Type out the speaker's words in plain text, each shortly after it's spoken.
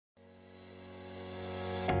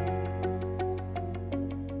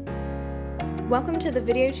Welcome to the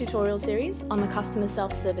video tutorial series on the Customer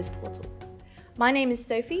Self-Service Portal. My name is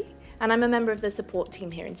Sophie and I'm a member of the support team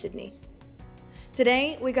here in Sydney.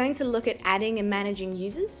 Today we're going to look at adding and managing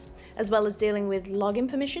users, as well as dealing with login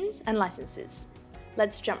permissions and licenses.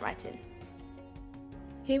 Let's jump right in.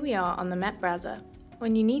 Here we are on the Map browser.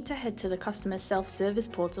 When you need to head to the Customer Self-Service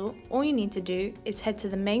Portal, all you need to do is head to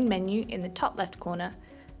the main menu in the top left corner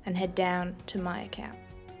and head down to My Account.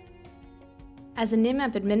 As a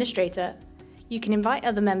Nearmap administrator, you can invite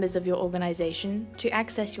other members of your organisation to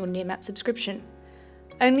access your Nearmap subscription.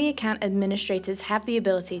 Only account administrators have the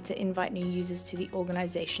ability to invite new users to the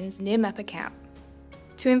organisation's Nearmap account.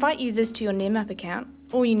 To invite users to your Nearmap account,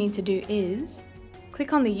 all you need to do is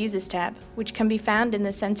click on the Users tab, which can be found in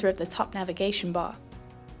the centre of the top navigation bar.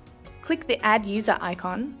 Click the Add User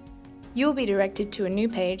icon. You will be directed to a new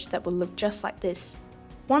page that will look just like this.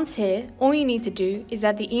 Once here, all you need to do is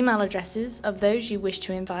add the email addresses of those you wish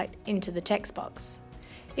to invite into the text box.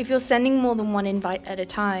 If you're sending more than one invite at a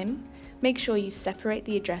time, make sure you separate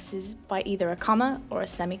the addresses by either a comma or a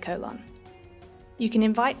semicolon. You can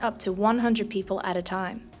invite up to 100 people at a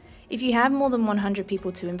time. If you have more than 100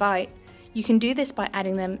 people to invite, you can do this by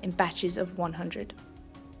adding them in batches of 100.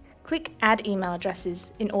 Click Add Email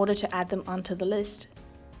Addresses in order to add them onto the list.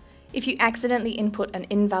 If you accidentally input an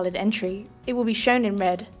invalid entry, it will be shown in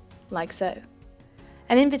red, like so.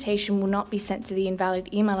 An invitation will not be sent to the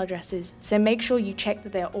invalid email addresses, so make sure you check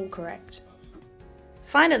that they are all correct.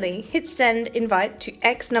 Finally, hit Send Invite to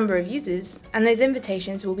X number of users, and those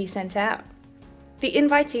invitations will be sent out. The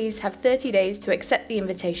invitees have 30 days to accept the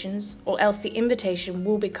invitations, or else the invitation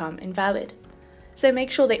will become invalid. So make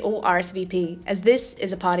sure they all RSVP, as this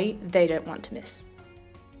is a party they don't want to miss.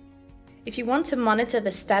 If you want to monitor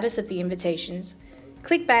the status of the invitations,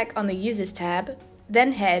 click back on the Users tab,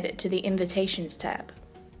 then head to the Invitations tab.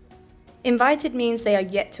 Invited means they are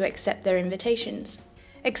yet to accept their invitations.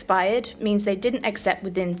 Expired means they didn't accept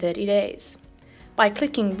within 30 days. By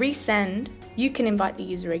clicking Resend, you can invite the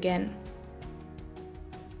user again.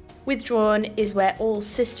 Withdrawn is where all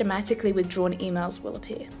systematically withdrawn emails will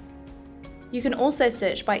appear. You can also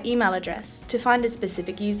search by email address to find a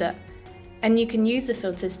specific user, and you can use the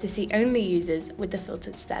filters to see only users with the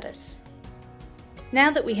filtered status. Now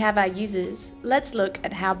that we have our users, let's look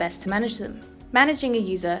at how best to manage them. Managing a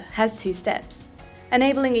user has two steps: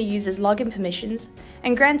 enabling a user's login permissions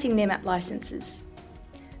and granting Nearmap licenses.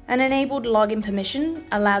 An enabled login permission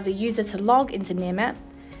allows a user to log into Nearmap,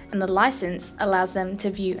 and the license allows them to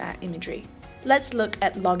view our imagery. Let's look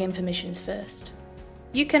at login permissions first.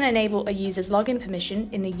 You can enable a user's login permission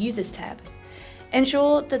in the Users tab.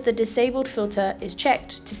 Ensure that the Disabled filter is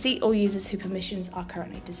checked to see all users whose permissions are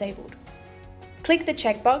currently disabled. Click the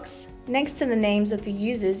checkbox next to the names of the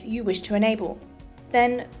users you wish to enable.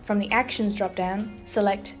 Then, from the Actions drop-down,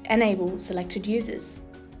 select Enable Selected Users.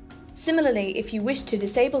 Similarly, if you wish to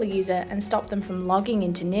disable a user and stop them from logging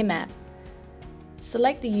into Nearmap,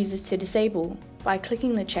 select the users to disable by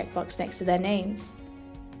clicking the checkbox next to their names.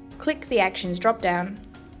 Click the Actions drop-down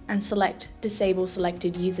and select Disable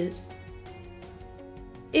Selected Users.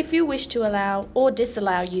 If you wish to allow or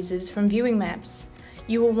disallow users from viewing maps,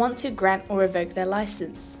 you will want to grant or revoke their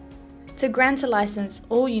license. To grant a license,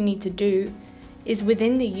 all you need to do is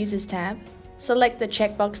within the Users tab, select the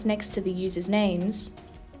checkbox next to the user's names,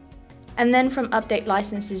 and then from Update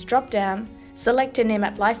Licenses drop-down, select a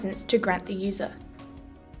Nearmap license to grant the user.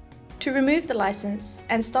 To remove the license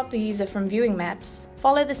and stop the user from viewing maps,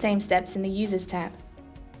 follow the same steps in the Users tab.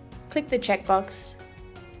 Click the checkbox,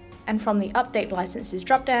 and from the Update Licenses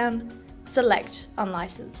drop-down, select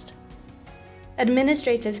Unlicensed.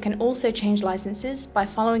 Administrators can also change licenses by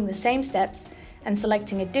following the same steps and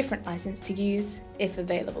selecting a different license to use if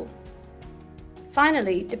available.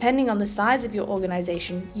 Finally, depending on the size of your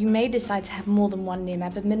organisation, you may decide to have more than one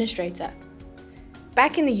Nearmap administrator.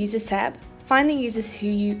 Back in the Users tab, find the users who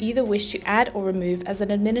you either wish to add or remove as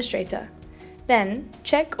an administrator. Then,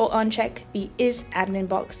 check or uncheck the Is Admin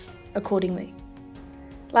box accordingly.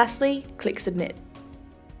 Lastly, click Submit.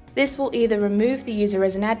 This will either remove the user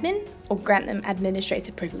as an admin or grant them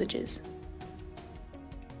administrator privileges.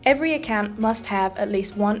 Every account must have at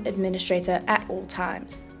least one administrator at all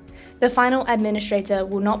times. The final administrator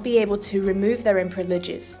will not be able to remove their own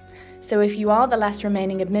privileges, so if you are the last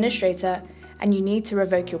remaining administrator and you need to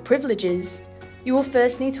revoke your privileges, you will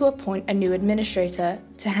first need to appoint a new administrator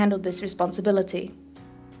to handle this responsibility.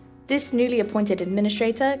 This newly appointed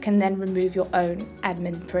administrator can then remove your own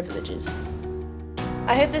admin privileges.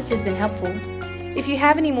 I hope this has been helpful. If you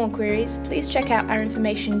have any more queries, please check out our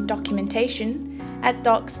information documentation at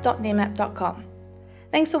docs.nearmap.com.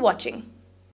 Thanks for watching.